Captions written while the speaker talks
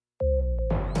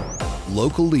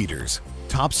Local leaders,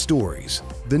 top stories,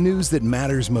 the news that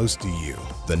matters most to you.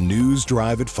 The News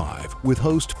Drive at 5 with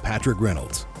host Patrick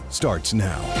Reynolds starts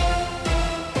now.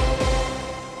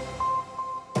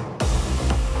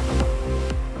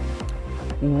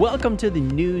 Welcome to the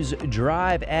News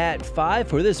Drive at 5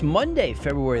 for this Monday,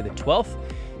 February the 12th,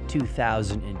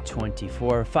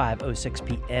 2024, 5:06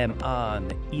 p.m. on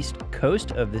the East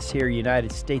Coast of this here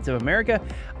United States of America.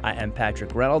 I am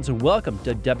Patrick Reynolds, and welcome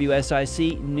to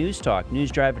WSIC News Talk, News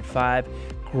Drive at 5.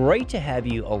 Great to have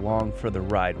you along for the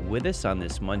ride with us on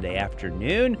this Monday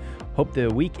afternoon. Hope the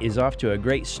week is off to a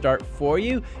great start for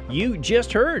you. You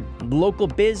just heard Local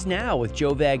Biz Now with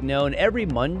Joe Vagnone every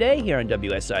Monday here on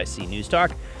WSIC News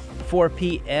Talk, 4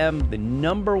 p.m. The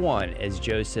number one, as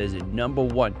Joe says, the number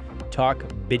one talk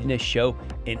business show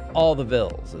in all the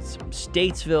villes. It's from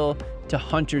Statesville to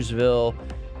Huntersville,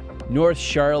 North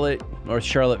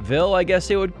Charlottesville, I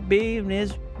guess it would be in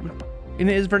his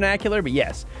vernacular, but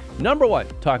yes, number one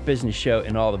talk business show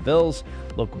in all the villes.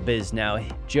 Local Biz Now.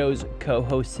 Joe's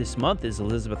co-host this month is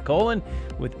Elizabeth Colin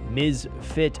with Ms.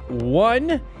 Fit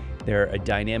One. They're a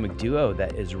dynamic duo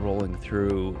that is rolling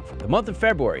through for the month of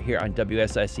February here on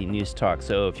WSIC News Talk.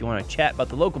 So if you want to chat about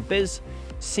the local biz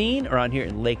scene around here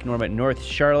in Lake Norman, North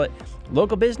Charlotte,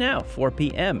 Local Biz Now, 4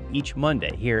 p.m. each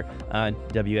Monday here on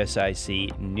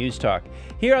WSIC News Talk.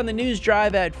 Here on the News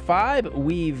Drive at 5,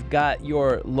 we've got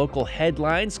your local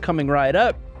headlines coming right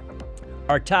up.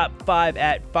 Our top 5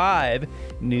 at 5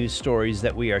 news stories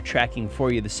that we are tracking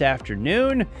for you this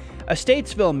afternoon. A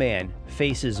Statesville man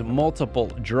faces multiple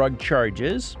drug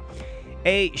charges.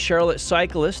 A Charlotte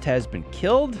cyclist has been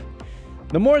killed.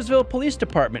 The Mooresville Police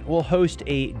Department will host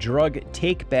a drug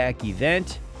take-back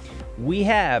event. We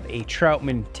have a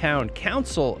Troutman Town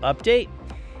Council update.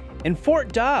 And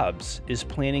Fort Dobbs is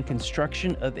planning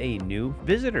construction of a new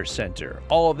visitor center.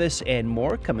 All of this and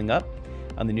more coming up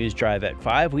on the News Drive at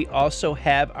 5. We also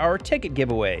have our ticket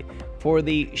giveaway for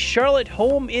the Charlotte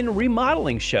Home and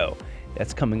Remodeling Show.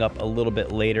 That's coming up a little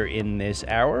bit later in this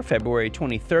hour, February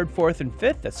 23rd, 4th, and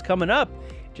 5th. That's coming up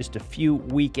just a few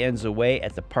weekends away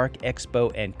at the Park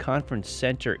Expo and Conference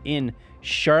Center in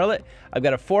Charlotte. I've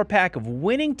got a 4-pack of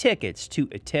winning tickets to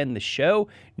attend the show.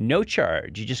 No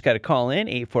charge. You just got to call in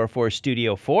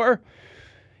 844-STUDIO-4,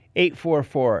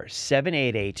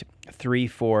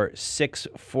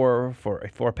 844-788-3464 for a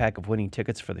 4-pack of winning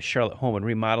tickets for the Charlotte Home and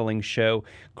Remodeling Show.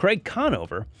 Craig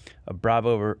Conover of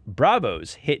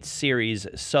Bravo's hit series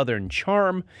Southern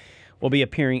Charm will be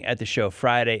appearing at the show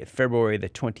Friday, February the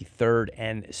 23rd,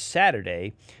 and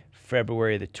Saturday,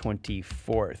 February the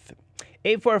 24th.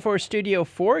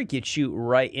 844-STUDIO-4 gets you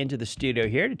right into the studio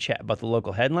here to chat about the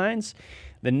local headlines.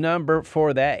 The number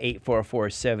for that,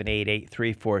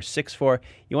 844-788-3464.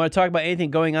 You want to talk about anything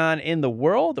going on in the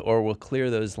world, or we'll clear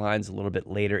those lines a little bit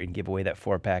later and give away that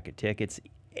 4-pack of tickets.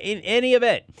 In any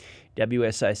event,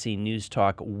 WSIC News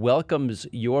Talk welcomes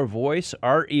your voice.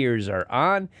 Our ears are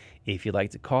on if you'd like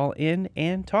to call in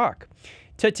and talk.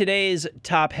 To today's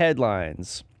top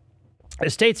headlines. A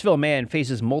Statesville man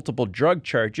faces multiple drug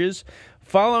charges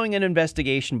following an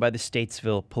investigation by the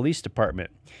Statesville Police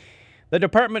Department. The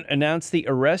department announced the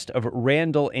arrest of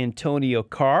Randall Antonio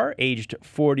Carr, aged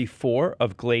 44,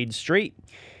 of Glade Street.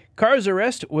 Carr's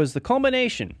arrest was the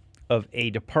culmination of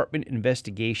a department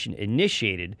investigation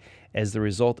initiated as the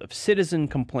result of citizen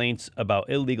complaints about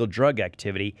illegal drug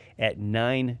activity at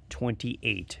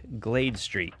 928 Glade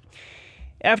Street.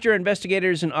 After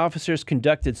investigators and officers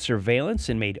conducted surveillance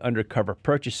and made undercover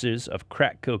purchases of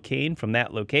crack cocaine from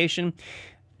that location,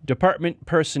 department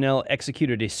personnel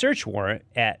executed a search warrant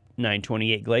at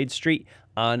 928 Glade Street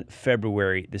on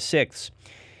February the 6th.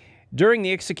 During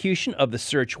the execution of the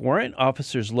search warrant,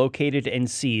 officers located and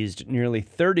seized nearly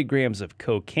 30 grams of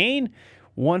cocaine,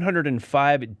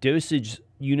 105 dosage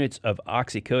units of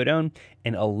oxycodone,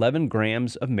 and 11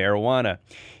 grams of marijuana.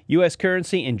 U.S.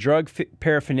 currency and drug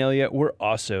paraphernalia were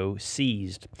also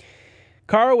seized.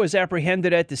 Carr was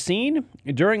apprehended at the scene.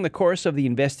 During the course of the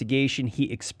investigation, he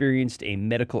experienced a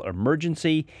medical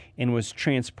emergency and was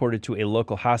transported to a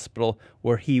local hospital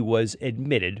where he was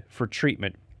admitted for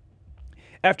treatment.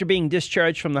 After being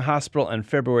discharged from the hospital on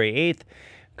February 8th,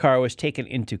 Carr was taken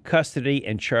into custody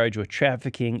and charged with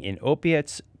trafficking in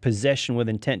opiates, possession with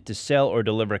intent to sell or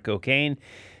deliver cocaine,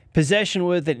 possession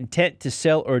with intent to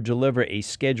sell or deliver a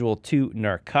Schedule II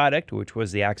narcotic, which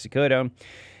was the oxycodone,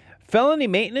 felony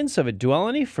maintenance of a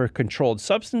dwelling for controlled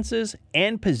substances,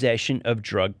 and possession of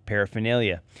drug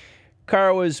paraphernalia.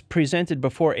 Carr was presented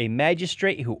before a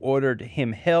magistrate who ordered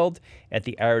him held at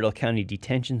the Iredell County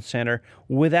Detention Center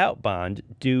without bond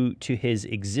due to his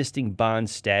existing bond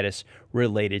status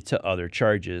related to other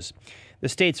charges. The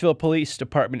Statesville Police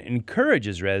Department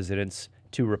encourages residents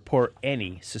to report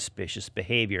any suspicious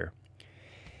behavior.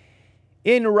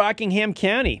 In Rockingham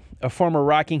County, a former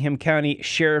Rockingham County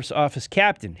Sheriff's Office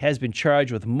captain has been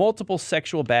charged with multiple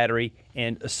sexual battery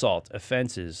and assault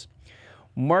offenses.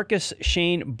 Marcus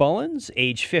Shane Bullens,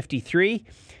 age 53,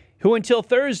 who until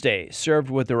Thursday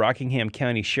served with the Rockingham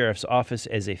County Sheriff's Office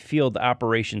as a field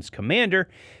operations commander,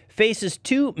 faces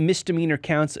 2 misdemeanor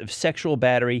counts of sexual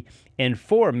battery and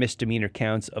 4 misdemeanor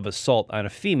counts of assault on a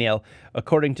female,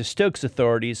 according to Stokes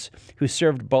authorities, who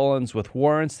served Bullens with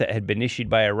warrants that had been issued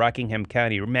by a Rockingham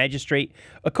County magistrate,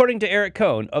 according to Eric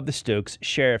Cohn of the Stokes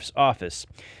Sheriff's Office.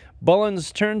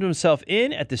 Bullens turned himself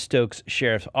in at the Stokes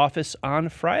Sheriff's Office on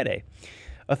Friday.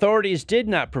 Authorities did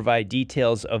not provide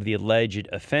details of the alleged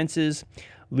offenses.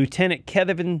 Lieutenant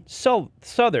Kevin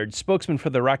Southard, spokesman for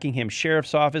the Rockingham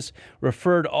Sheriff's Office,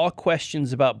 referred all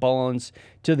questions about Bullens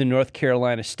to the North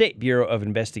Carolina State Bureau of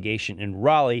Investigation in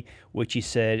Raleigh, which he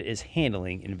said is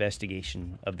handling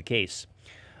investigation of the case.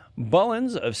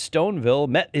 Bullens of Stoneville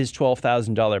met his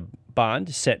 $12,000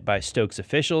 bond set by Stokes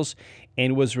officials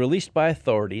and was released by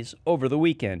authorities over the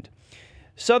weekend.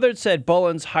 Southard said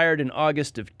Bullens, hired in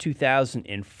August of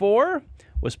 2004,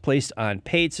 was placed on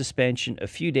paid suspension a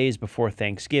few days before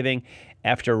Thanksgiving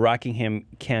after Rockingham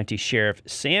County Sheriff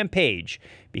Sam Page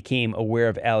became aware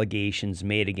of allegations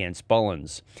made against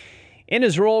Bullens. In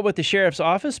his role with the Sheriff's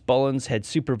Office, Bullens had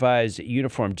supervised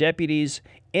uniformed deputies,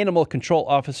 animal control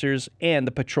officers, and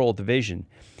the patrol division.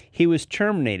 He was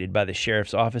terminated by the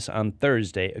Sheriff's Office on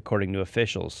Thursday, according to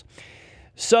officials.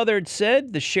 Southard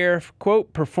said the sheriff,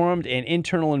 quote, performed an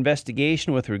internal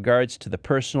investigation with regards to the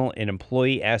personal and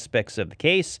employee aspects of the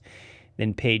case.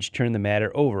 Then Page turned the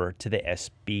matter over to the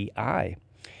SBI.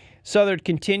 Southard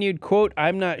continued, quote,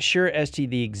 I'm not sure as to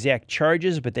the exact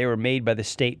charges, but they were made by the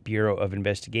State Bureau of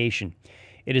Investigation.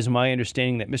 It is my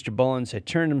understanding that Mr. Bullens had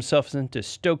turned himself into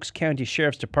Stokes County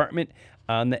Sheriff's Department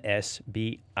on the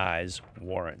SBI's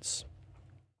warrants.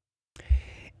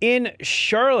 In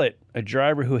Charlotte, a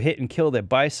driver who hit and killed a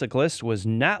bicyclist was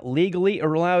not legally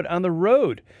allowed on the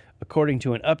road, according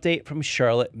to an update from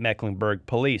Charlotte-Mecklenburg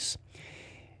Police.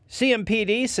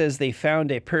 CMPD says they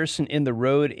found a person in the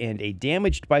road and a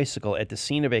damaged bicycle at the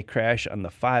scene of a crash on the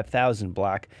 5000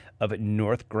 block of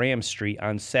North Graham Street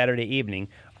on Saturday evening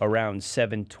around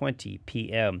 7:20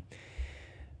 p.m.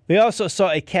 They also saw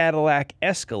a Cadillac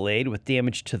Escalade with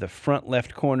damage to the front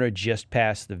left corner just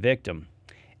past the victim.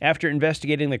 After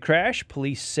investigating the crash,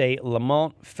 police say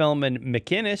Lamont Fellman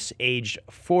McInnes, aged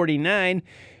 49,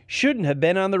 shouldn't have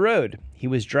been on the road. He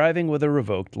was driving with a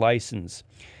revoked license.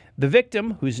 The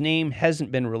victim, whose name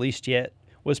hasn't been released yet,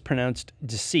 was pronounced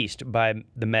deceased by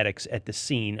the medics at the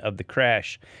scene of the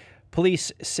crash.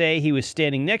 Police say he was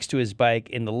standing next to his bike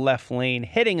in the left lane,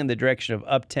 heading in the direction of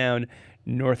Uptown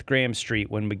North Graham Street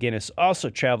when McGinnis,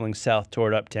 also traveling south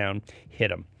toward Uptown,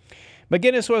 hit him.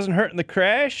 McGinnis wasn't hurt in the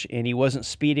crash, and he wasn't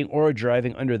speeding or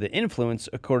driving under the influence,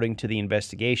 according to the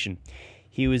investigation.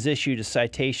 He was issued a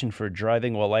citation for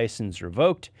driving while license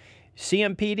revoked.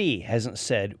 CMPD hasn't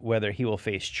said whether he will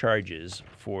face charges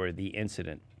for the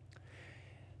incident.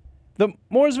 The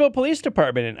Mooresville Police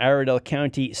Department and Iredell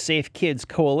County Safe Kids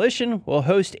Coalition will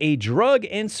host a drug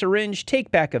and syringe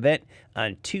take-back event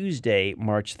on Tuesday,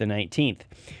 March the 19th.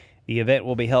 The event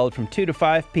will be held from 2 to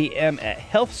 5 p.m. at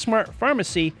Health Smart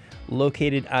Pharmacy,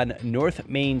 located on North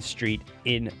Main Street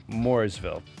in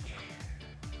Mooresville.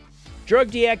 Drug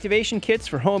deactivation kits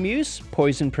for home use,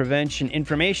 poison prevention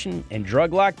information, and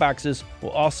drug lockboxes will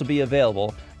also be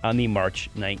available on the March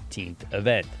 19th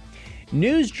event.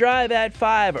 News Drive at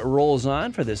 5 rolls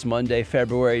on for this Monday,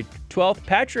 February 12th.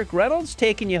 Patrick Reynolds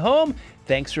taking you home.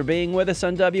 Thanks for being with us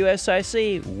on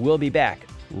WSIC. We'll be back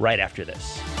right after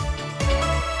this.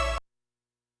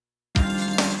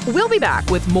 We'll be back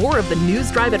with more of the News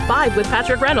Drive at 5 with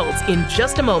Patrick Reynolds in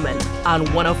just a moment on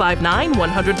 105.9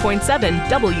 100.7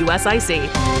 WSIC.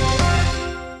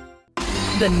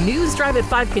 The News Drive at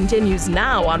 5 continues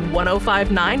now on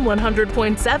 105.9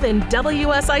 100.7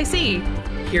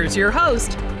 WSIC. Here's your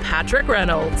host, Patrick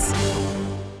Reynolds.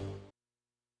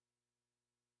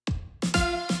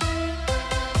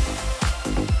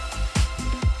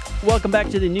 Welcome back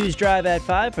to the News Drive at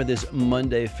 5 for this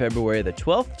Monday, February the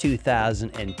 12th,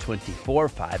 2024,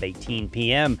 5:18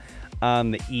 p.m.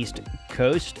 on the East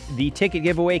Coast. The ticket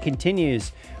giveaway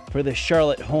continues for the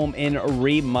Charlotte Home and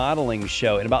Remodeling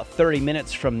Show. In about 30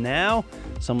 minutes from now,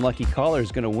 some lucky caller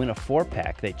is going to win a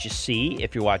 4-pack that you see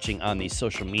if you're watching on the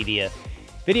social media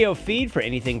video feed for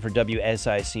anything for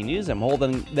WSIC News. I'm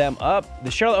holding them up.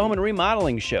 The Charlotte Home and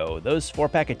Remodeling Show. Those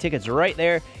 4-pack of tickets right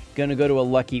there. Going to go to a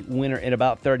lucky winner in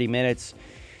about 30 minutes.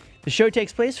 The show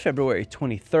takes place February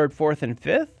 23rd, 4th, and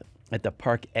 5th at the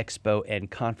Park Expo and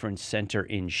Conference Center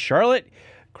in Charlotte.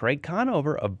 Craig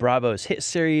Conover of Bravo's hit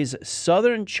series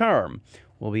Southern Charm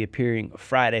will be appearing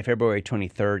Friday, February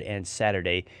 23rd, and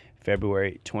Saturday,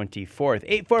 February 24th.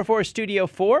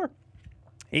 844-STUDIO-4,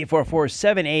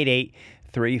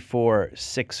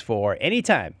 844-788-3464.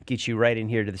 Anytime gets you right in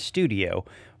here to the studio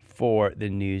for the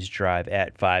News Drive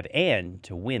at 5 and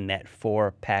to win that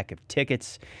 4-pack of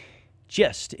tickets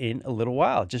just in a little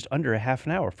while, just under a half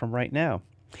an hour from right now.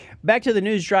 Back to the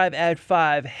News Drive at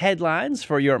 5 headlines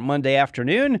for your Monday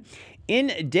afternoon.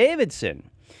 In Davidson,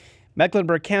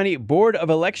 Mecklenburg County Board of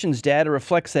Elections data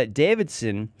reflects that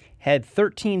Davidson had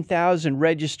 13,000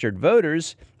 registered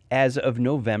voters as of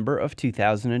November of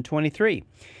 2023.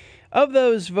 Of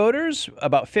those voters,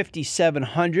 about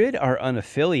 5,700 are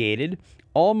unaffiliated,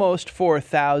 almost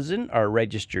 4,000 are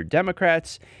registered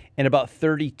Democrats, and about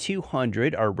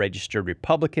 3,200 are registered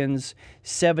Republicans.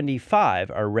 75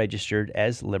 are registered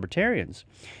as Libertarians.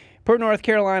 Per North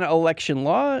Carolina election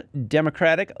law,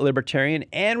 Democratic, Libertarian,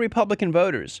 and Republican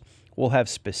voters will have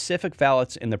specific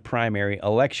ballots in the primary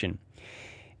election.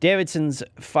 Davidson's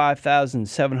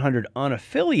 5,700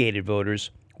 unaffiliated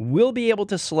voters will be able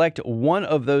to select one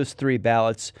of those 3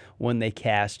 ballots when they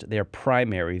cast their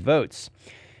primary votes.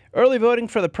 Early voting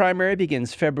for the primary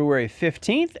begins February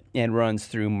 15th and runs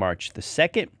through March the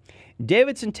 2nd.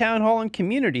 Davidson Town Hall and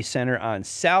Community Center on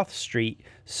South Street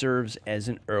serves as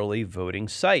an early voting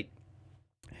site.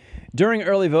 During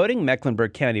early voting,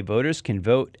 Mecklenburg County voters can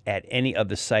vote at any of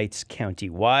the sites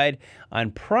county-wide.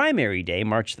 On primary day,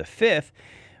 March the 5th,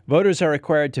 voters are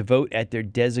required to vote at their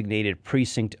designated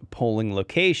precinct polling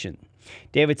location.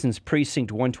 Davidson's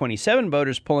Precinct 127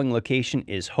 voters' polling location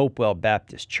is Hopewell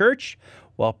Baptist Church,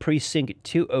 while Precinct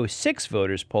 206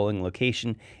 voters' polling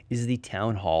location is the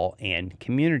Town Hall and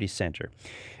Community Center.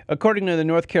 According to the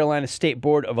North Carolina State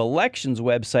Board of Elections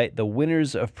website, the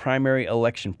winners of primary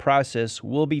election process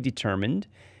will be determined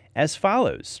as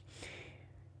follows.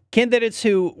 Candidates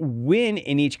who win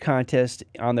in each contest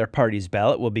on their party's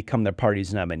ballot will become their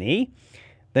party's nominee.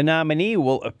 The nominee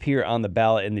will appear on the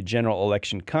ballot in the general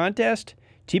election contest.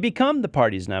 To become the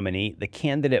party's nominee, the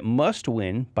candidate must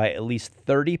win by at least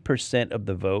 30% of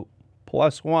the vote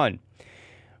plus 1.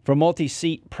 For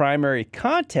multi-seat primary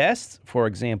contests, for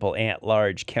example,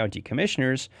 at-large county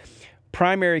commissioners,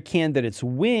 primary candidates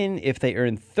win if they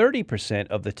earn 30%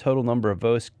 of the total number of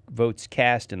votes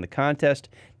cast in the contest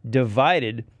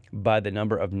divided by the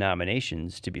number of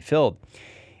nominations to be filled.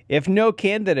 If no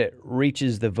candidate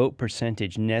reaches the vote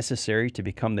percentage necessary to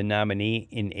become the nominee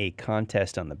in a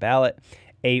contest on the ballot,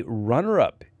 a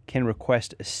runner-up can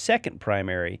request a second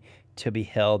primary to be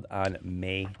held on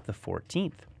May the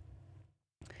 14th.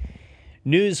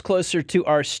 News closer to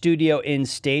our studio in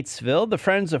Statesville. The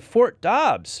Friends of Fort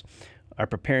Dobbs are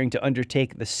preparing to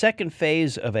undertake the second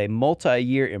phase of a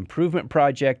multi-year improvement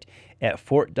project at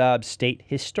Fort Dobbs State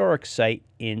Historic Site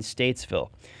in Statesville.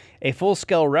 A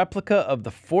full-scale replica of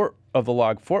the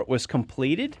log fort was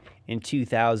completed in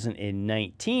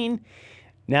 2019.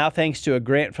 Now, thanks to a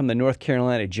grant from the North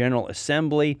Carolina General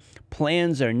Assembly,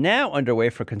 plans are now underway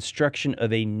for construction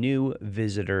of a new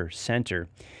visitor center.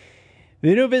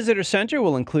 The new visitor center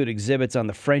will include exhibits on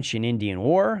the French and Indian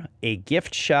War, a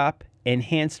gift shop,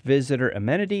 enhanced visitor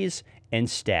amenities, and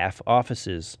staff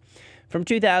offices. From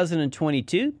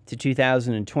 2022 to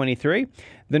 2023,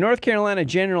 the North Carolina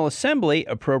General Assembly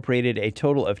appropriated a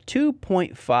total of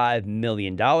 $2.5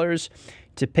 million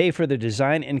to pay for the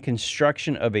design and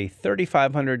construction of a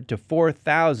 3,500 to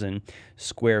 4,000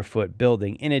 square foot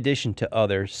building, in addition to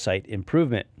other site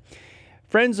improvement.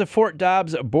 Friends of Fort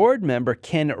Dobbs board member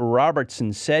Ken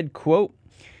Robertson said, quote,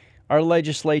 "Our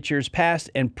legislatures past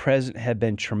and present have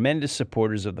been tremendous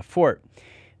supporters of the fort.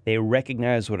 They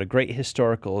recognize what a great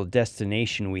historical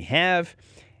destination we have.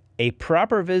 A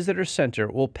proper visitor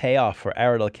center will pay off for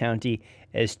Iredell County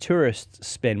as tourists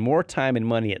spend more time and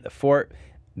money at the fort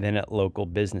than at local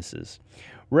businesses."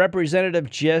 Representative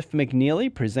Jeff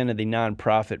McNeely presented the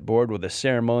nonprofit board with a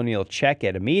ceremonial check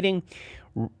at a meeting.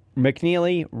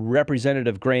 McNeely,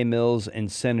 Representative Gray Mills,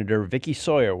 and Senator Vicky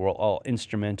Sawyer were all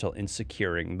instrumental in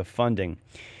securing the funding.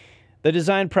 The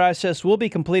design process will be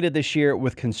completed this year,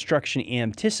 with construction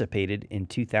anticipated in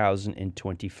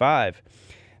 2025.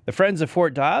 The Friends of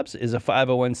Fort Dobbs is a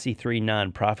 501c3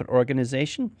 nonprofit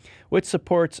organization which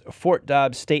supports Fort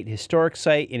Dobbs State Historic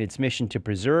Site in its mission to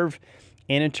preserve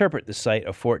and interpret the site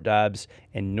of Fort Dobbs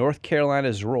and North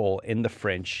Carolina's role in the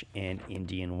French and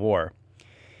Indian War.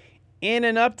 In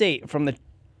an update from the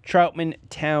Troutman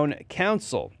Town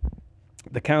Council,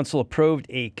 The council approved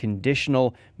a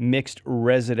conditional mixed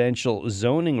residential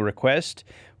zoning request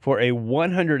for a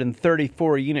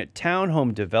 134-unit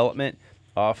townhome development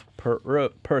off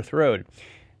Perth Road.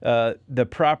 The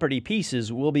property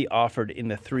pieces will be offered in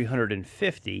the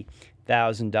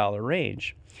 $350,000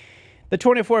 range. The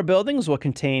 24 buildings will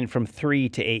contain from 3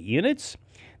 to 8 units.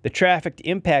 The traffic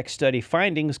impact study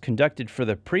findings conducted for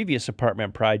the previous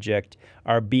apartment project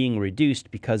are being reduced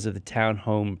because of the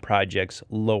townhome project's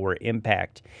lower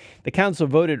impact. The council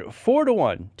voted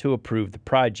 4-1 to approve the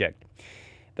project.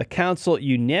 The council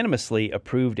unanimously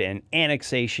approved an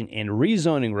annexation and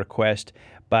rezoning request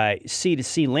by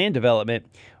C2C Land Development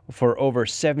for over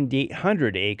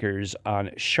 7,800 acres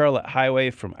on Charlotte Highway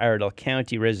from Iredell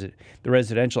County, the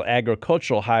residential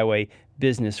agricultural highway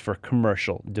business for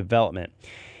commercial development.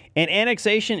 An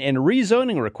annexation and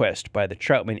rezoning request by the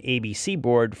Troutman ABC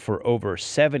Board for over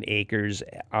 7 acres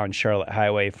on Charlotte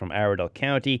Highway from Iredell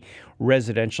County,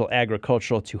 residential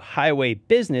agricultural to highway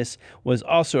business was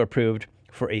also approved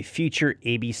for a future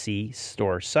ABC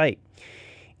store site.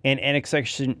 An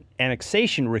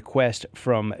annexation request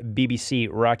from BBC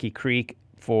Rocky Creek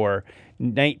for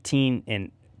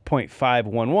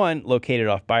 19.511, located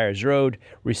off Byers Road,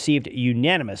 received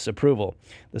unanimous approval.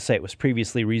 The site was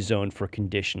previously rezoned for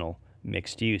conditional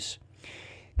mixed use.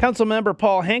 Councilmember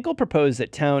Paul Henkel proposed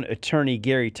that Town Attorney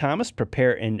Gary Thomas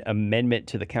prepare an amendment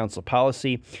to the council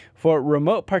policy for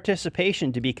remote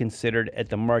participation to be considered at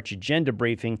the March agenda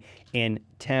briefing and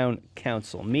town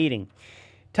council meeting.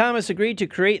 Thomas agreed to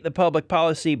create the public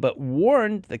policy, but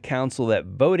warned the council that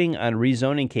voting on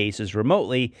rezoning cases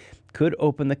remotely could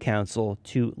open the council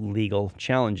to legal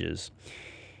challenges.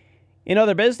 In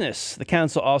other business, the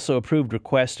council also approved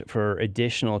requests for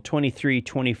additional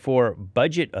 23-24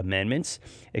 budget amendments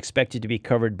expected to be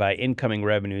covered by incoming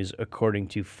revenues, according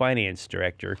to Finance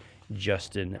Director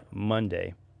Justin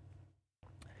Monday.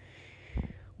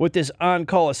 With this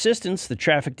on-call assistance, the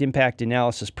traffic impact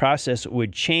analysis process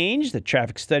would change. The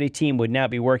traffic study team would now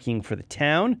be working for the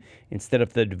town instead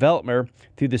of the developer,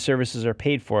 through the services are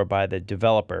paid for by the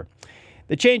developer.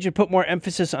 The change would put more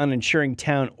emphasis on ensuring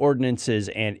town ordinances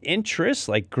and interests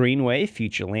like greenway,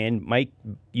 future land,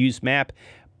 use map,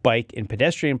 bike, and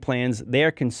pedestrian plans. They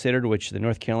are considered, which the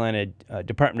North Carolina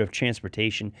Department of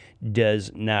Transportation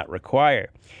does not require.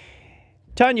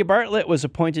 Tanya Bartlett was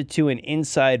appointed to an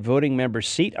inside voting member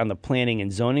seat on the Planning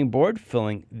and Zoning Board,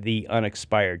 filling the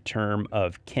unexpired term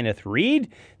of Kenneth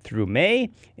Reed through May,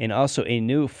 and also a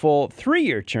new full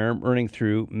 3-year term running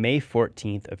through May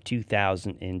 14th of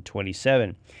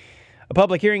 2027. A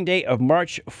public hearing date of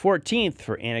March 14th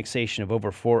for annexation of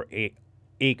over 4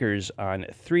 acres on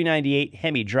 398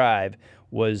 Hemi Drive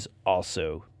was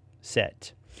also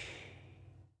set.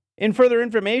 In further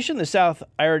information, the South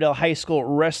Iredell High School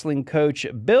wrestling coach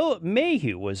Bill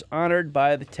Mayhew was honored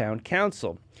by the town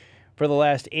council. For the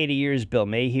last 80 years, Bill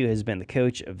Mayhew has been the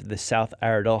coach of the South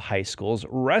Iredell High School's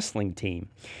wrestling team.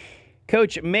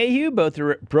 Coach Mayhew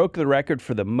broke the record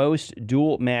for the most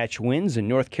dual match wins in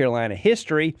North Carolina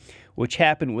history, which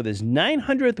happened with his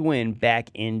 900th win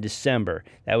back in December.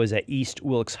 That was at East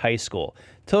Wilkes High School.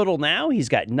 Total now, he's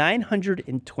got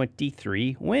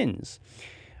 923 wins.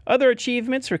 Other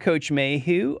achievements for Coach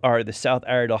Mayhew are the South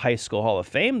Iredell High School Hall of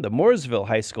Fame, the Mooresville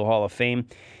High School Hall of Fame,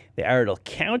 the Iredell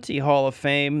County Hall of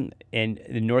Fame, and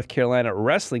the North Carolina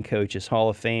Wrestling Coaches Hall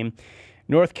of Fame,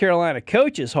 North Carolina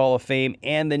Coaches Hall of Fame,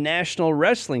 and the National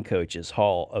Wrestling Coaches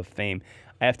Hall of Fame.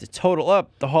 I have to total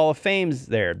up the Hall of Fames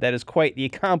there. That is quite the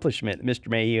accomplishment Mr.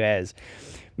 Mayhew has.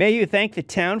 Mayhew thanked the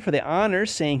town for the honors,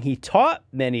 saying he taught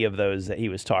many of those that he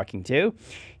was talking to.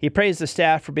 He praised the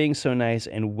staff for being so nice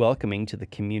and welcoming to the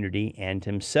community and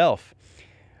himself.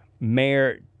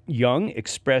 Mayor Young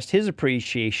expressed his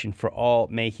appreciation for all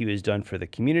Mayhew has done for the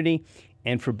community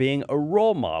and for being a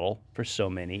role model for so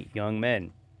many young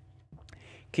men.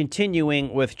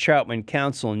 Continuing with Troutman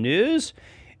Council news,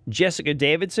 Jessica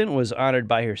Davidson was honored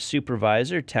by her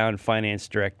supervisor, Town Finance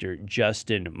Director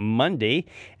Justin Monday,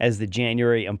 as the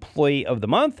January Employee of the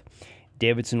Month.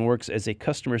 Davidson works as a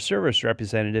customer service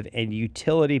representative and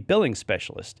utility billing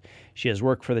specialist. She has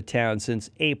worked for the town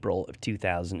since April of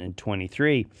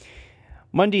 2023.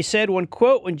 Monday said, when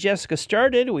Jessica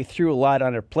started, we threw a lot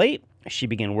on her plate. She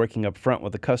began working up front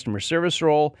with the customer service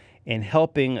role and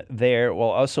helping there while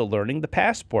also learning the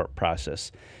passport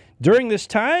process. During this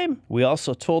time, we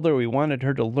also told her we wanted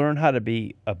her to learn how to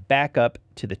be a backup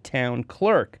to the town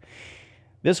clerk.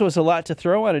 This was a lot to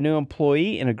throw on a new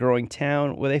employee in a growing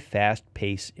town with a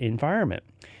fast-paced environment.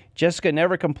 Jessica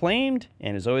never complained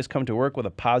and has always come to work with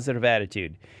a positive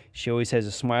attitude. She always has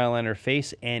a smile on her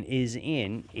face and is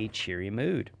in a cheery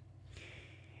mood.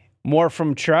 More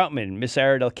from Troutman. Miss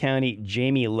Iredell County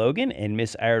Jamie Logan and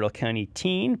Miss Iredell County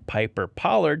teen Piper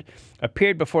Pollard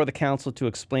appeared before the council to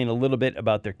explain a little bit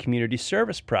about their community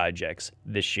service projects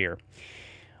this year.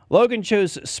 Logan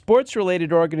chose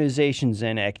sports-related organizations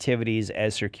and activities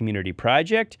as her community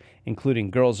project,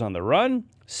 including Girls on the Run,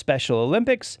 Special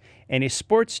Olympics, and a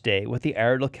sports day with the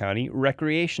Iredell County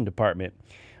Recreation Department.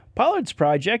 Pollard's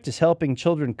project is helping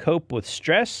children cope with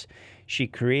stress. She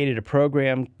created a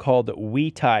program called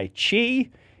We Tai Chi.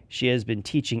 She has been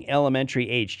teaching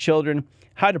elementary-age children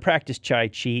how to practice Tai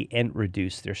Chi and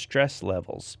reduce their stress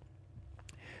levels.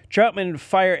 Troutman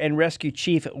Fire and Rescue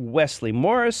Chief Wesley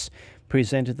Morris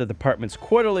presented the department's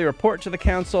quarterly report to the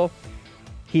council.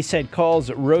 He said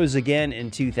calls rose again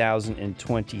in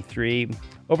 2023.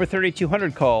 Over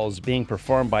 3,200 calls being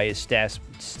performed by his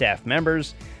staff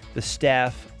members. The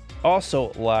staff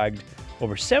also logged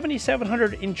over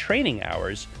 7,700 in training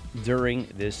hours during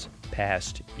this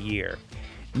past year.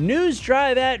 News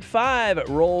Drive at 5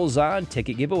 rolls on.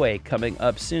 Ticket giveaway coming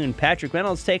up soon. Patrick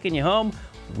Reynolds taking you home.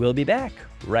 We'll be back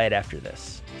right after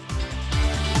this.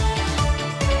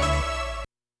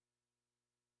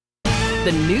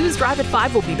 The News Drive at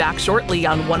 5 will be back shortly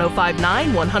on 105.9,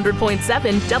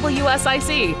 100.7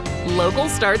 WSIC. Local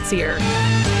starts here.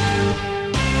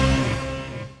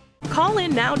 Call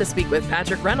in now to speak with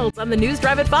Patrick Reynolds on the News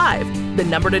Drive at 5. The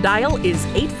number to dial is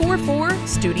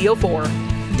 844-STUDIO-4.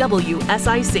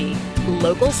 WSIC.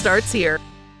 Local starts here.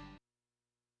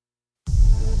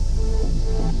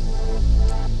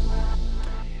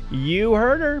 You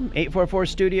heard her.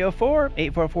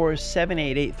 844-STUDIO-4,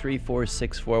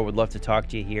 844-788-3464. Would love to talk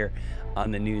to you here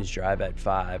on the News Drive at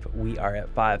 5. We are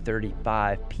at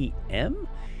 5:35 p.m.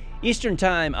 Eastern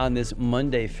Time on this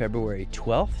Monday, February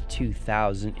 12th,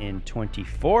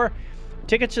 2024.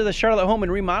 Tickets to the Charlotte Home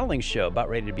and Remodeling Show about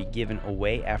ready to be given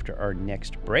away after our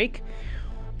next break.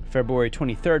 February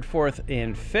 23rd, 4th,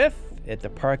 and 5th at the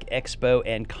Park Expo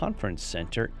and Conference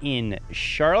Center in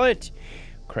Charlotte.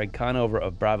 Craig Conover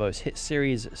of Bravo's hit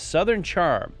series Southern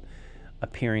Charm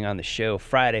appearing on the show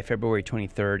Friday, February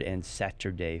 23rd and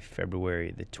Saturday,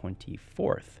 February the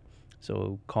 24th.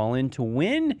 So call in to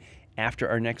win after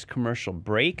our next commercial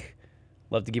break.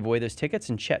 Love to give away those tickets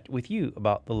and chat with you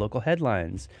about the local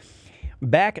headlines.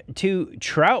 Back to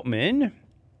Troutman.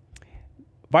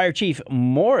 Fire Chief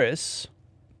Morris,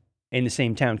 in the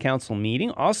same town council meeting,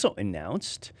 also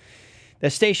announced the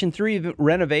Station 3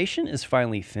 renovation is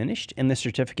finally finished and the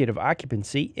certificate of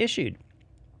occupancy issued.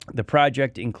 The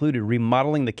project included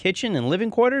remodeling the kitchen and living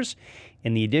quarters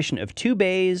and the addition of 2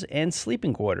 bays and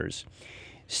sleeping quarters.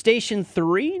 Station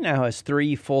 3 now has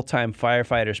 3 full-time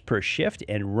firefighters per shift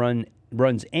and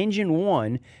runs Engine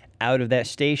 1 out of that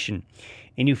station.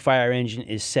 A new fire engine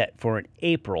is set for an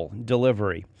April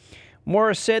delivery.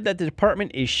 Morris said that the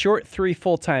department is short 3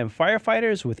 full-time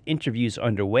firefighters with interviews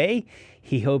underway.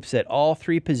 He hopes that all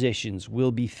 3 positions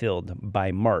will be filled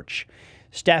by March.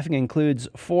 Staffing includes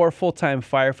 4 full-time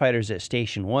firefighters at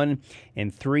Station 1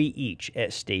 and 3 each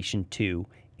at Station 2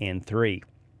 and 3.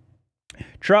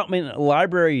 Troutman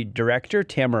Library Director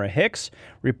Tamara Hicks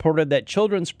reported that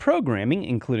children's programming,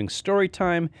 including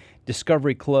Storytime,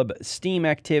 Discovery Club, STEAM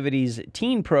activities,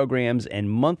 teen programs, and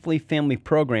monthly family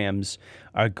programs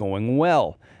are going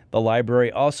well. The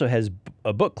library also has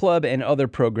a book club and other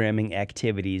programming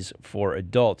activities for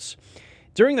adults.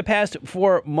 During the past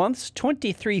 4 months,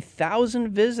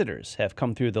 23,000 visitors have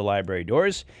come through the library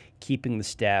doors, keeping the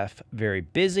staff very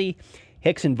busy.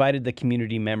 Hicks invited the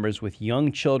community members with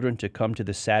young children to come to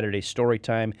the Saturday story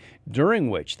time,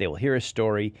 during which they will hear a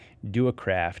story, do a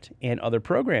craft, and other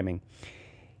programming.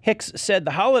 Hicks said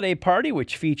the holiday party,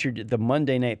 which featured the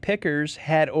Monday Night Pickers,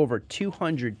 had over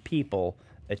 200 people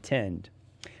attend.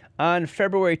 On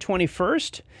February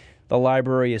 21st, the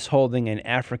library is holding an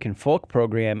African folk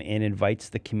program and invites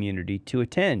the community to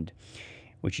attend,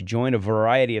 which join a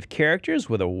variety of characters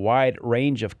with a wide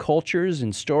range of cultures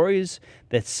and stories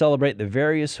that celebrate the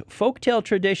various folktale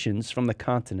traditions from the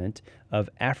continent of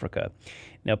Africa.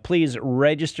 Now, please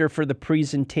register for the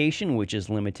presentation, which is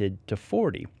limited to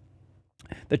 40.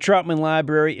 The Troutman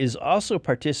Library is also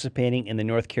participating in the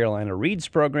North Carolina Reads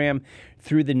program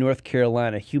through the North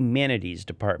Carolina Humanities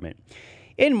Department.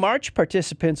 In March,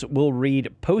 participants will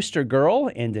read Poster Girl,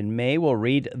 and in May will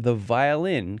read The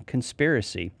Violin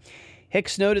Conspiracy.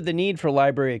 Hicks noted the need for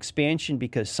library expansion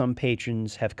because some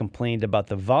patrons have complained about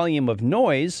the volume of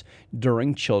noise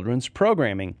during children's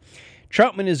programming.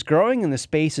 Troutman is growing and the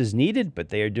space is needed, but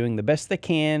they are doing the best they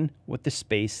can with the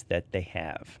space that they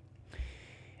have.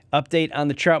 Update on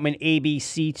the Troutman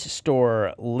ABC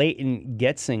store. Leighton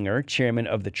Getzinger, chairman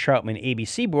of the Troutman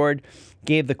ABC board,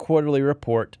 gave the quarterly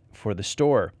report for the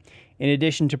store. In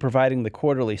addition to providing the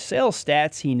quarterly sales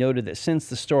stats, he noted that since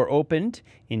the store opened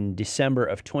in December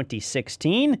of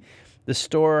 2016, the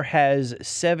store has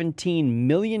 $17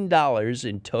 million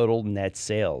in total net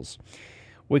sales.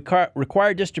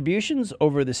 Required distributions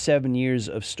over the 7 years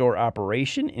of store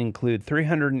operation include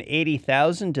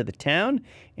 $380,000 to the town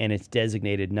and its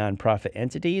designated nonprofit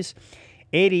entities,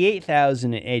 $88,000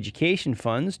 in education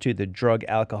funds to the Drug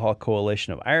Alcohol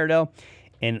Coalition of Iredell,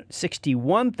 and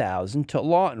 $61,000 to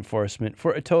law enforcement,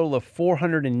 for a total of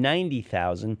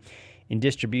 $490,000 in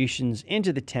distributions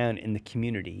into the town and the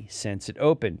community since it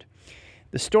opened.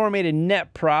 The store made a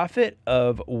net profit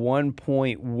of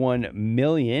 $1.1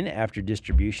 million after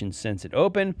distribution since it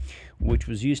opened, which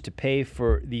was used to pay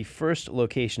for the first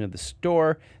location of the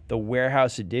store, the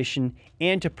warehouse addition,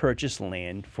 and to purchase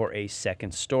land for a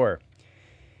second store.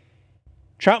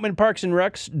 Troutman Parks and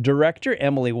Rec's director,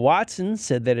 Emily Watson,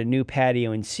 said that a new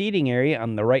patio and seating area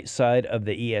on the right side of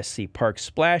the ESC Park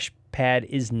splash pad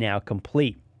is now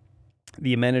complete.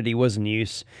 The amenity was in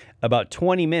use about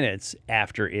 20 minutes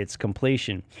after its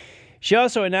completion. She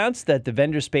also announced that the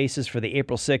vendor spaces for the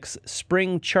April 6th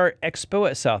Spring Chart Expo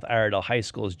at South Iredell High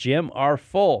School's gym are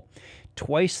full.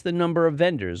 Twice the number of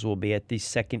vendors will be at the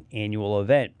second annual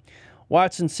event.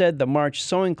 Watson said the March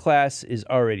sewing class is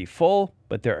already full,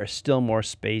 but there are still more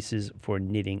spaces for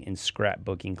knitting and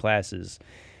scrapbooking classes.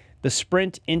 The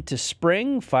Sprint into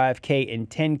Spring 5K and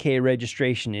 10K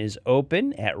registration is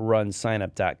open at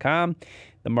runsignup.com.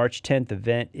 The March 10th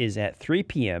event is at 3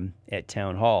 p.m. at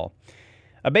Town Hall.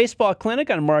 A baseball clinic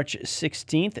on March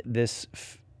 16th,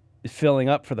 filling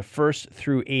up for the 1st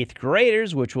through 8th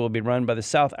graders, which will be run by the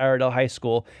South Iredell High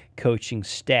School coaching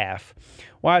staff.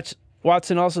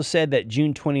 Watson also said that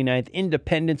June 29th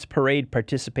Independence Parade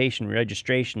participation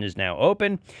registration is now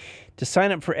open. To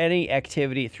sign up for any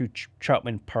activity through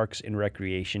Troutman Parks and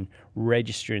Recreation,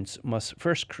 registrants must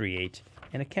first create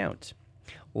an account.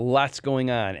 Lots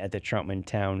going on at the Troutman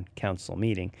Town Council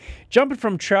meeting. Jumping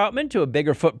from Troutman to a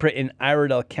bigger footprint in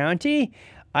Iredell County,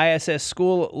 ISS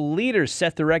school leaders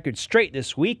set the record straight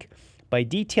this week by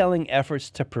detailing efforts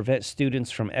to prevent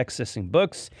students from accessing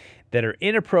books that are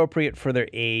inappropriate for their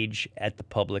age at the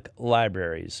public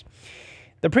libraries.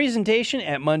 The presentation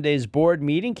at Monday's board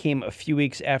meeting came a few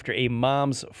weeks after a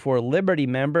Moms for Liberty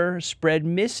member spread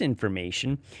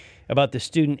misinformation about the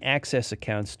student access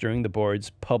accounts during the board's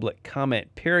public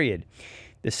comment period.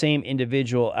 The same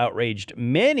individual outraged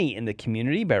many in the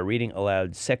community by reading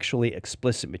aloud sexually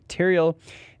explicit material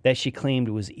that she claimed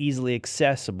was easily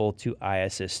accessible to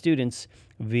ISS students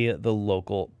via the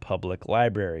local public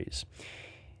libraries.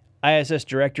 ISS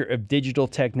Director of Digital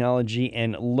Technology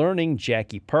and Learning,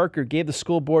 Jackie Parker, gave the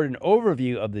school board an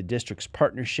overview of the district's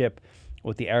partnership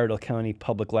with the Iredell County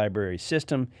Public Library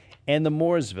System and the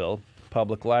Mooresville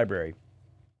Public Library.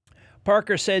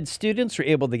 Parker said students were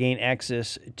able to gain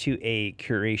access to a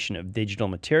curation of digital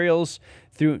materials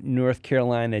through North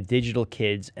Carolina Digital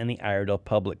Kids and the Iredell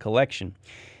Public Collection.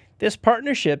 This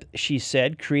partnership, she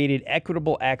said, created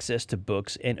equitable access to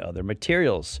books and other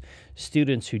materials.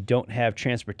 Students who don't have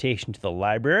transportation to the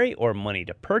library or money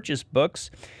to purchase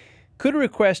books could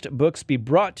request books be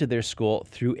brought to their school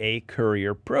through a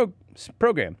courier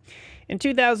program. In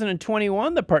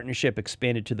 2021, the partnership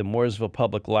expanded to the Mooresville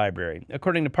Public Library.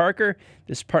 According to Parker,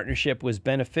 this partnership was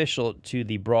beneficial to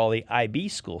the Brawley IB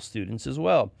school students as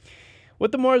well.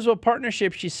 With the Mooresville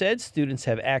partnership, she said, students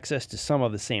have access to some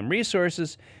of the same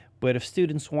resources, but if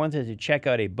students wanted to check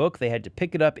out a book, they had to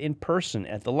pick it up in person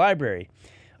at the library.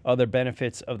 Other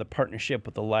benefits of the partnership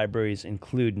with the libraries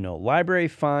include no library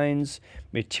fines,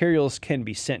 materials can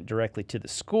be sent directly to the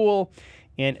school,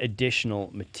 and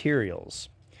additional materials.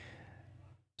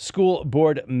 School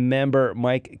board member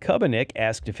Mike Kubinick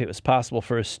asked if it was possible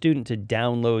for a student to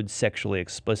download sexually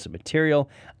explicit material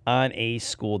on a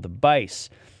school device.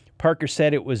 Parker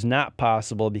said it was not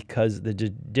possible because the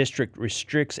district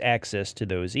restricts access to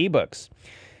those ebooks.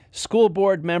 School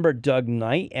board member Doug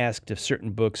Knight asked if certain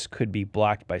books could be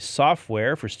blocked by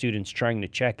software for students trying to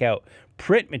check out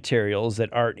print materials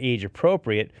that aren't age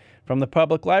appropriate from the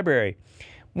public library.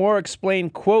 Moore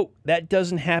explained, quote, "That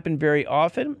doesn't happen very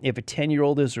often. If a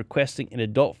 10-year-old is requesting an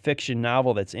adult fiction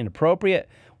novel that's inappropriate,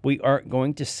 we aren't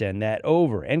going to send that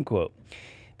over," end quote.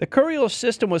 The courier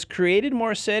system was created,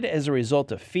 Moore said, as a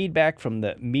result of feedback from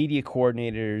the media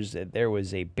coordinators that there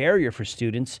was a barrier for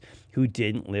students who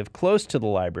didn't live close to the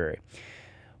library.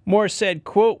 Moore said,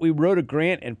 quote, "We wrote a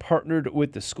grant and partnered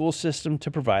with the school system to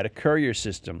provide a courier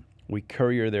system. We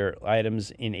courier their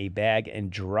items in a bag and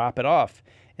drop it off,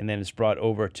 and then it's brought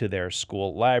over to their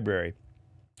school library."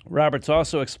 Roberts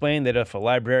also explained that if a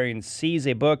librarian sees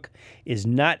a book is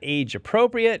not age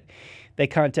appropriate, They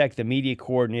contact the media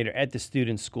coordinator at the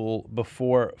student school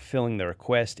before filling the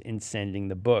request and sending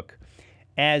the book.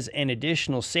 As an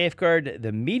additional safeguard,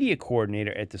 the media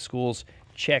coordinator at the schools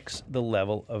checks the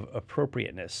level of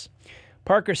appropriateness.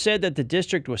 Parker said that the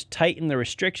district was tightening the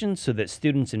restrictions so that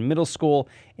students in middle school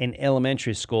and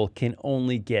elementary school can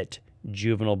only get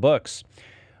juvenile books.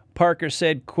 Parker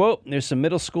said, quote, "There's some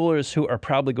middle schoolers who are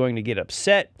probably going to get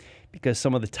upset because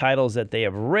some of the titles that they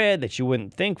have read that you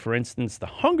wouldn't think, for instance, The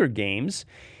Hunger Games,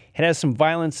 it has some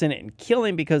violence in it and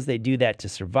killing because they do that to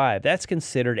survive. That's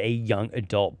considered a young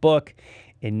adult book,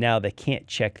 and now they can't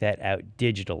check that out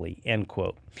digitally," end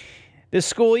quote. This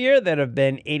school year, there have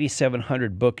been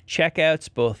 8,700 book checkouts,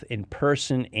 both in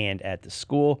person and at the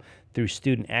school, through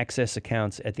student access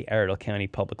accounts at the Iredell County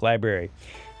Public Library.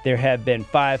 There have been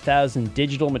 5,000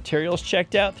 digital materials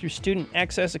checked out through student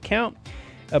access account,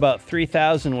 about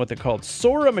 3,000 what they're called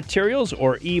Sora materials,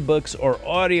 or ebooks or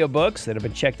audiobooks, that have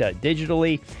been checked out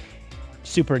digitally.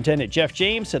 Superintendent Jeff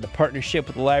James said the partnership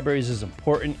with the libraries is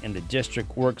important and the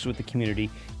district works with the community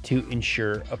to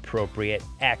ensure appropriate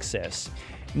access.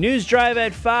 News Drive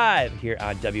at 5 here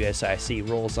on WSIC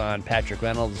rolls on. Patrick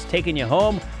Reynolds taking you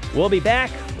home. We'll be back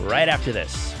right after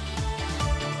this.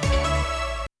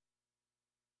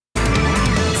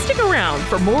 Stick around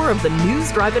for more of the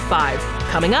News Drive at 5,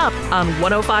 coming up on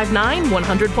 105.9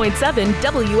 100.7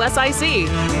 WSIC.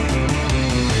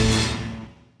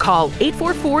 Call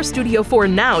 844-STUDIO-4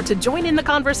 now to join in the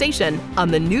conversation on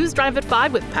the News Drive at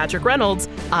 5 with Patrick Reynolds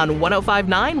on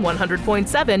 105.9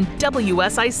 100.7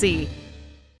 WSIC.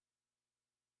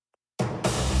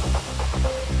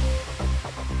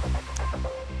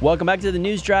 Welcome back to the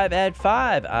News Drive at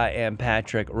 5. I am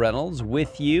Patrick Reynolds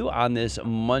with you on this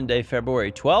Monday,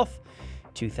 February 12th,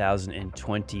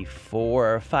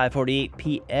 2024, 5:48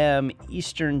 p.m.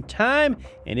 Eastern Time.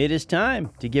 And it is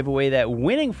time to give away that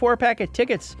winning 4-pack of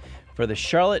tickets for the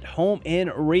Charlotte Home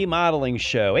and Remodeling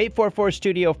Show.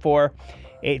 844-STUDIO-4,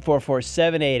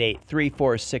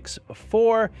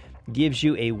 844-788-3464 gives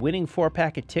you a winning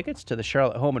 4-pack of tickets to the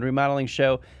Charlotte Home and Remodeling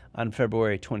Show on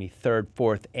February 23rd,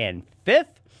 4th, and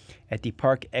 5th. At the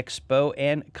Park Expo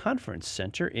and Conference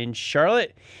Center in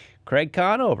Charlotte. Craig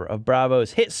Conover of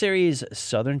Bravo's hit series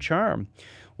Southern Charm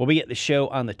will be at the show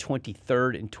on the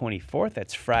 23rd and 24th.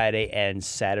 That's Friday and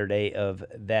Saturday of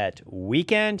that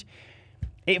weekend.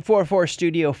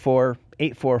 844-STUDIO-4,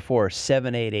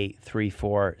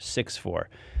 844-788-3464.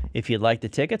 If you'd like the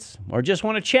tickets or just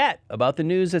want to chat about the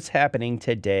news that's happening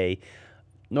today,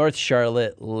 North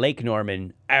Charlotte, Lake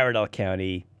Norman, Iredell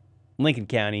County, Lincoln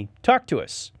County, talk to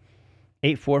us.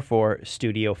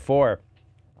 844-STUDIO-4.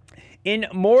 In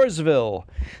Mooresville,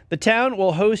 the town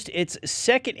will host its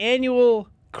second annual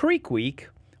Creek Week,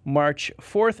 March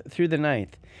 4th through the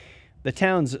 9th. The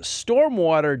town's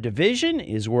Stormwater Division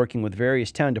is working with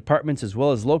various town departments as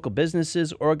well as local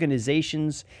businesses,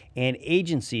 organizations, and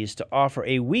agencies to offer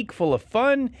a week full of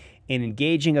fun and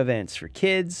engaging events for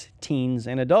kids, teens,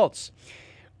 and adults.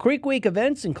 Creek Week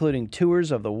events including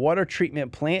tours of the water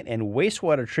treatment plant and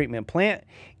wastewater treatment plant,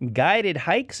 guided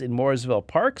hikes in Mooresville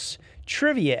parks,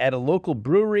 trivia at a local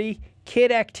brewery,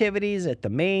 kid activities at the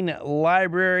main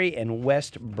library and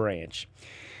West Branch.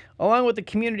 Along with the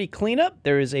community cleanup,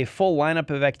 there is a full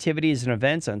lineup of activities and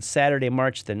events on Saturday,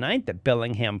 March the 9th at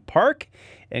Bellingham Park,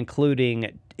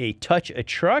 including a Touch a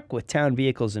Truck with town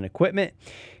vehicles and equipment,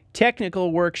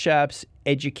 technical workshops,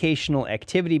 educational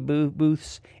activity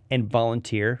booths, and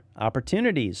volunteer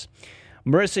opportunities.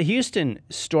 Marissa Houston,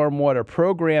 Stormwater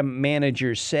Program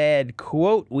Manager, said,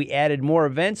 quote, "We added more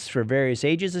events for various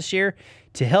ages this year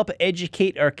to help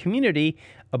educate our community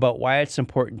about why it's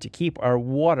important to keep our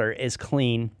water as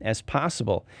clean as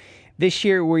possible. This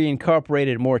year, we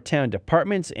incorporated more town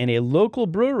departments and a local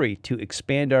brewery to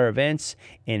expand our events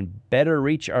and better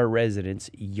reach our residents,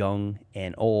 young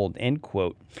and old," end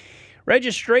quote.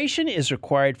 Registration is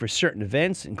required for certain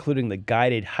events, including the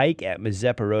guided hike at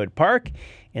Mazeppa Road Park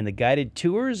and the guided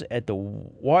tours at the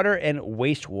water and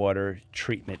wastewater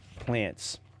treatment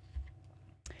plants.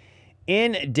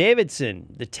 In Davidson,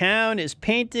 the town is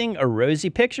painting a rosy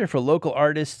picture for local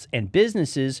artists and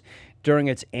businesses during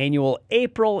its annual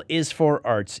April is for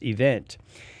Arts event.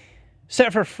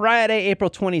 Set for Friday, April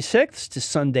 26th to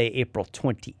Sunday, April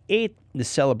 28th, the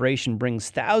celebration brings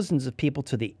thousands of people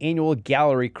to the annual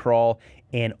gallery crawl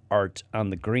and Art on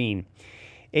the Green.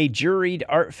 A juried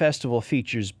art festival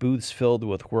features booths filled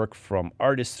with work from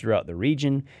artists throughout the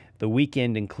region. The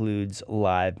weekend includes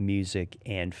live music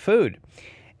and food.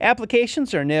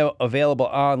 Applications are now available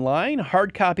online.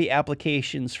 Hard copy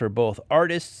applications for both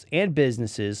artists and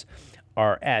businesses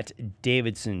are at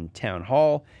Davidson Town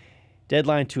Hall.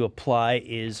 Deadline to apply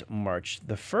is March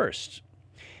the 1st.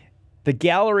 The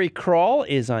gallery crawl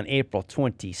is on April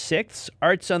 26th.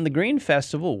 Arts on the Green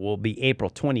Festival will be April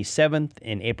 27th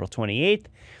and April 28th.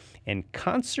 And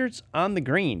Concerts on the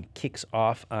Green kicks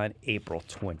off on April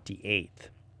 28th.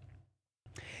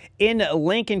 In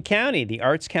Lincoln County, the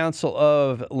Arts Council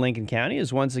of Lincoln County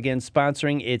is once again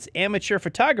sponsoring its amateur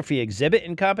photography exhibit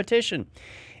and competition.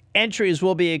 Entries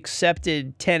will be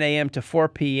accepted 10 a.m. to 4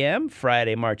 p.m.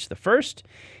 Friday, March the 1st,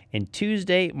 and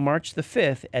Tuesday, March the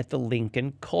 5th at the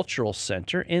Lincoln Cultural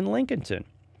Center in Lincolnton.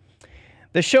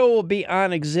 The show will be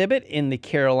on exhibit in the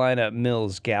Carolina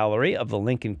Mills Gallery of the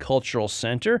Lincoln Cultural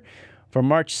Center from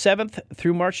March 7th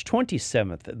through March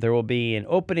 27th. There will be an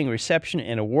opening reception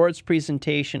and awards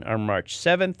presentation on March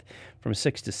 7th from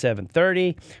 6 to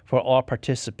 7:30 for all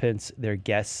participants, their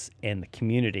guests, and the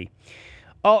community.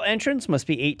 All entrants must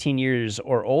be 18 years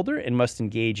or older and must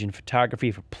engage in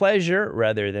photography for pleasure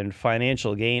rather than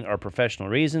financial gain or professional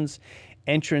reasons.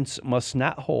 Entrants must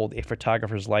not hold a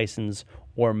photographer's license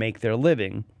or make their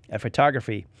living at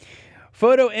photography.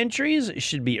 Photo entries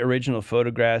should be original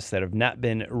photographs that have not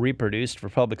been reproduced for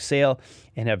public sale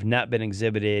and have not been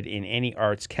exhibited in any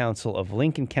Arts Council of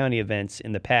Lincoln County events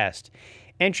in the past.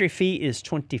 Entry fee is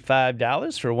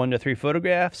 $25 for 1 to 3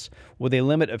 photographs with a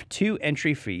limit of 2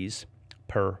 entry fees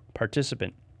per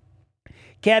participant.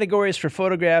 Categories for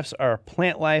photographs are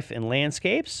plant life and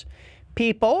landscapes,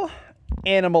 people,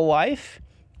 animal life,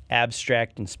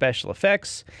 abstract and special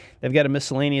effects. They've got a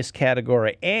miscellaneous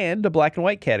category and a black and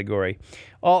white category.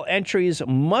 All entries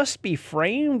must be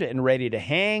framed and ready to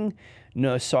hang.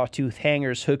 No sawtooth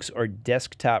hangers, hooks, or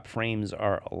desktop frames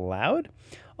are allowed.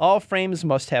 All frames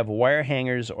must have wire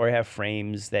hangers or have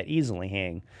frames that easily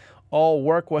hang. All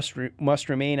work must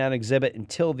remain on exhibit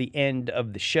until the end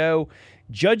of the show.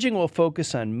 Judging will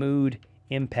focus on mood,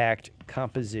 impact,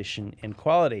 composition, and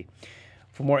quality.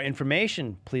 For more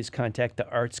information, please contact the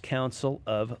Arts Council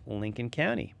of Lincoln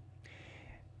County.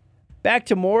 Back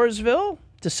to Mooresville.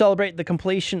 To celebrate the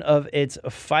completion of its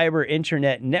fiber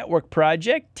internet network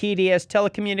project, TDS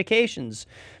Telecommunications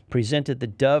presented the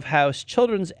Dove House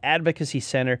Children's Advocacy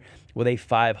Center with a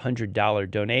 $500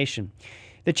 donation.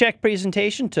 The check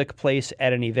presentation took place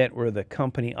at an event where the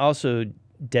company also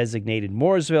designated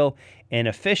Mooresville an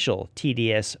official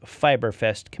TDS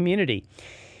FiberFest community.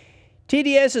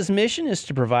 TDS's mission is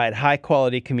to provide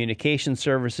high-quality communication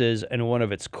services, and one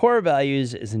of its core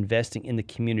values is investing in the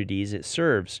communities it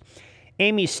serves.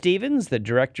 Amy Stevens, the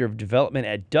Director of Development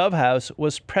at Dove House,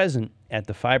 was present at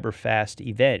the FiberFest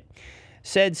event.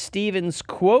 Said Stevens,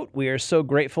 quote, "We are so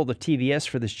grateful to TVS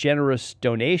for this generous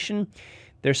donation.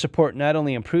 Their support not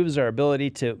only improves our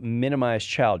ability to minimize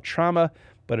child trauma,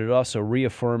 but it also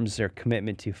reaffirms their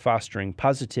commitment to fostering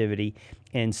positivity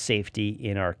and safety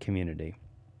in our community."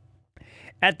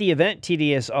 At the event,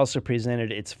 TDS also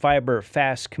presented its Fiber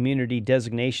Fast Community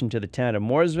designation to the town of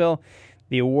Mooresville.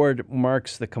 The award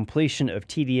marks the completion of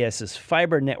TDS's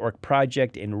fiber network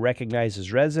project and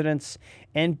recognizes residents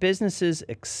and businesses'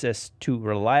 access to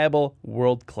reliable,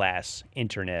 world-class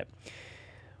internet.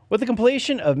 With the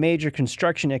completion of major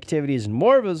construction activities in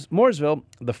Mooresville,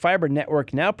 the fiber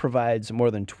network now provides more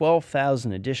than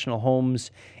 12,000 additional homes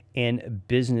and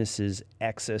businesses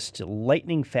access to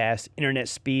lightning-fast internet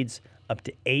speeds up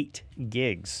to 8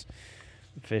 gigs.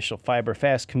 Official Fiber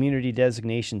Fast Community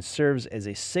designation serves as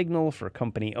a signal for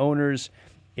company owners,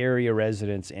 area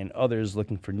residents, and others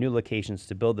looking for new locations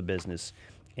to build a business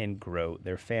and grow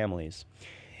their families.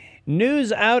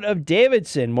 News out of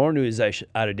Davidson. More news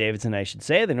out of Davidson, I should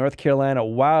say. The North Carolina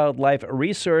Wildlife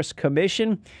Resource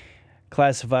Commission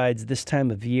classifies this time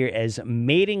of year as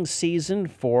mating season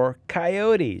for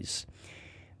coyotes.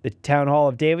 The Town Hall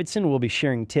of Davidson will be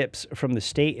sharing tips from the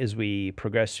state as we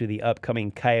progress through the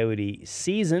upcoming coyote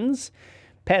seasons.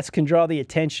 Pets can draw the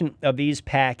attention of these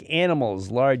pack animals.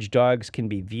 Large dogs can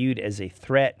be viewed as a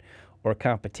threat or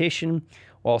competition,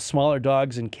 while smaller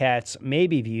dogs and cats may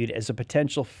be viewed as a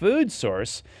potential food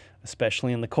source,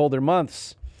 especially in the colder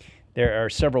months. There are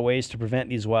several ways to prevent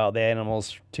these wild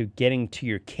animals to getting to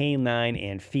your canine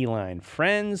and feline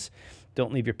friends.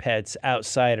 Don't leave your pets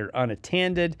outside or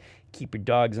unattended. Keep your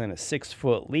dogs on a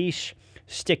 6-foot leash.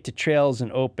 Stick to trails and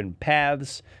open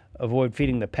paths. Avoid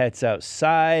feeding the pets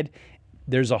outside.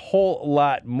 There's a whole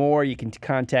lot more. You can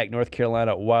contact North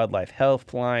Carolina Wildlife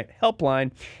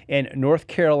Helpline and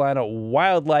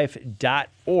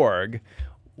northcarolinawildlife.org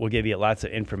will give you lots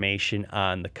of information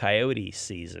on the coyote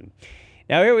season.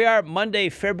 Now, here we are, Monday,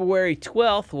 February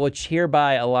 12th, which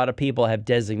hereby a lot of people have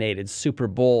designated Super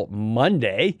Bowl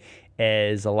Monday,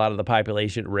 as a lot of the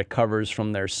population recovers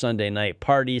from their Sunday night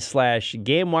party /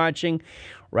 game watching.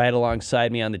 Right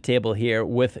alongside me on the table here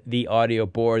with the audio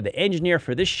board, the engineer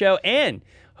for this show and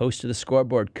host of the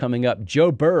Scoreboard, coming up.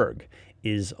 Joe Berg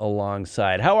is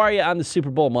alongside. How are you on the Super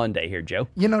Bowl Monday here, Joe?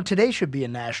 You know, today should be a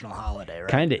national holiday,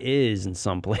 right? Kind of is in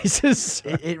some places.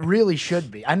 It really should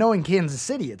be. I know in Kansas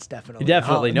City it's definitely.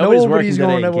 Nobody's working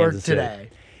going today to work Kansas City. today.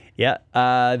 Yeah,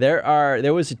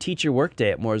 there was a teacher work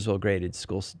day at Mooresville Graded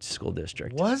School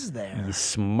District. Was there? You're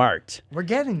smart. We're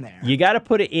getting there. You got to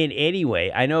put it in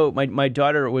anyway. I know my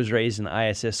daughter was raised in the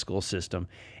ISS school system,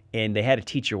 and they had a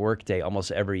teacher work day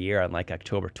almost every year on like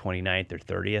October 29th or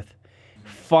 30th.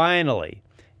 Finally,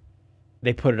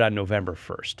 they put it on November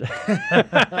 1st.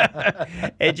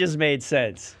 It just made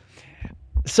sense.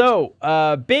 So,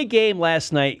 big game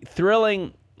last night,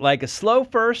 thrilling like a slow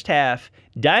first half,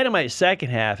 dynamite second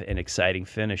half, and exciting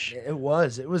finish. It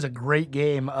was a great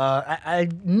game. I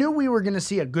knew we were going to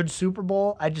see a good Super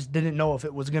Bowl. I just didn't know if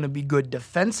it was going to be good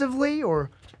defensively or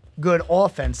good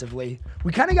offensively.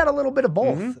 We kind of got a little bit of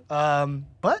both.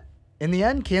 But in the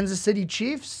end, Kansas City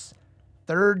Chiefs,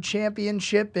 third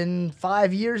championship in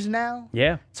 5 years now.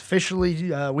 Yeah. It's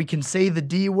officially, we can say the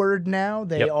D word now.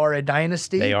 They are a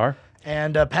dynasty. They are.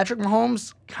 And Patrick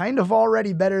Mahomes kind of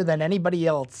already better than anybody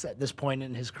else at this point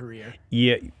in his career.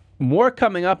 Yeah. More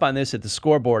coming up on this at the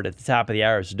Scoreboard at the top of the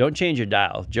hour, so don't change your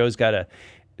dial. Joe's got a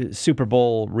Super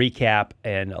Bowl recap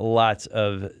and lots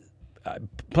of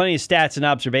plenty of stats and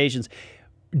observations.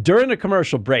 During the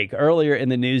commercial break, earlier in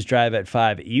the news drive at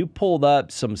 5, you pulled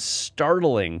up some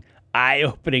startling,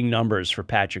 eye-opening numbers for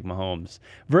Patrick Mahomes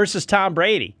versus Tom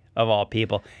Brady, of all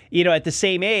people. You know, at the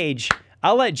same age,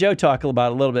 I'll let Joe talk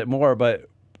about it a little bit more, but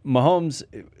Mahomes,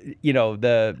 you know,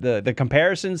 the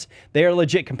comparisons, they are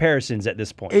legit comparisons at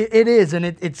this point. It is, and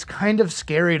it's kind of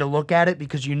scary to look at it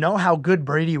because you know how good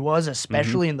Brady was,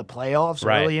 especially in the playoffs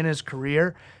early in his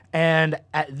career. And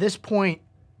at this point,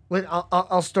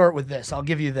 I'll start with this. I'll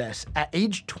give you this. At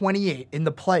age 28 in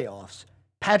the playoffs,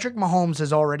 Patrick Mahomes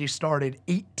has already started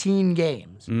 18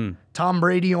 games. Tom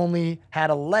Brady only had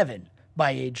 11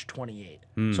 by age 28.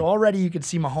 So already you could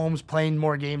see Mahomes playing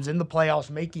more games in the playoffs,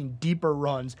 making deeper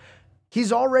runs.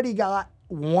 He's already got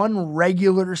one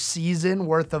regular season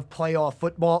worth of playoff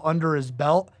football under his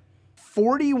belt,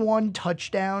 41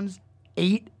 touchdowns,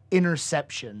 8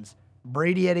 interceptions.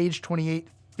 Brady at age 28,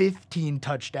 15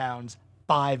 touchdowns,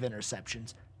 5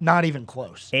 interceptions. Not even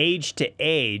close. Age to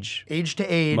age,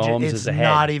 Mahomes is it's ahead.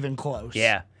 not even close.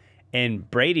 Yeah.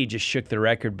 And Brady just shook the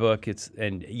record book.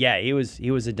 He was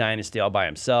a dynasty all by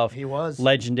himself. He was.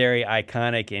 Legendary,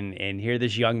 iconic, and here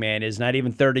this young man is not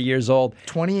even 30 years old.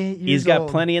 28 years old. He's got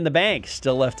plenty in the bank,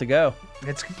 still left to go.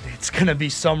 It's going to be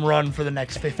some run for the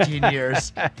next 15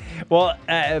 years. Well,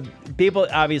 people,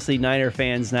 obviously Niner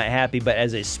fans not happy, but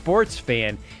as a sports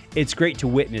fan, it's great to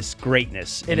witness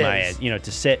greatness in my end. You know,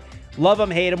 to sit, love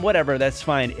them, hate them, whatever, that's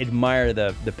fine. Admire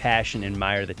the passion,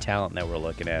 admire the talent that we're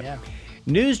looking at. Yeah.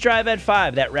 News Drive at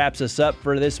 5. That wraps us up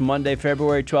for this Monday,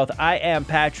 February 12th. I am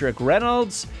Patrick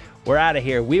Reynolds. We're out of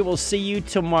here. We will see you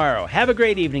tomorrow. Have a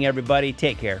great evening, everybody.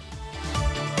 Take care.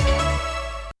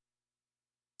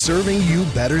 Serving you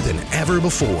better than ever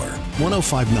before.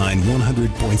 105.9,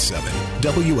 100.7.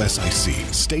 WSIC,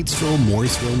 Statesville,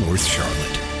 Mooresville, North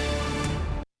Charlotte.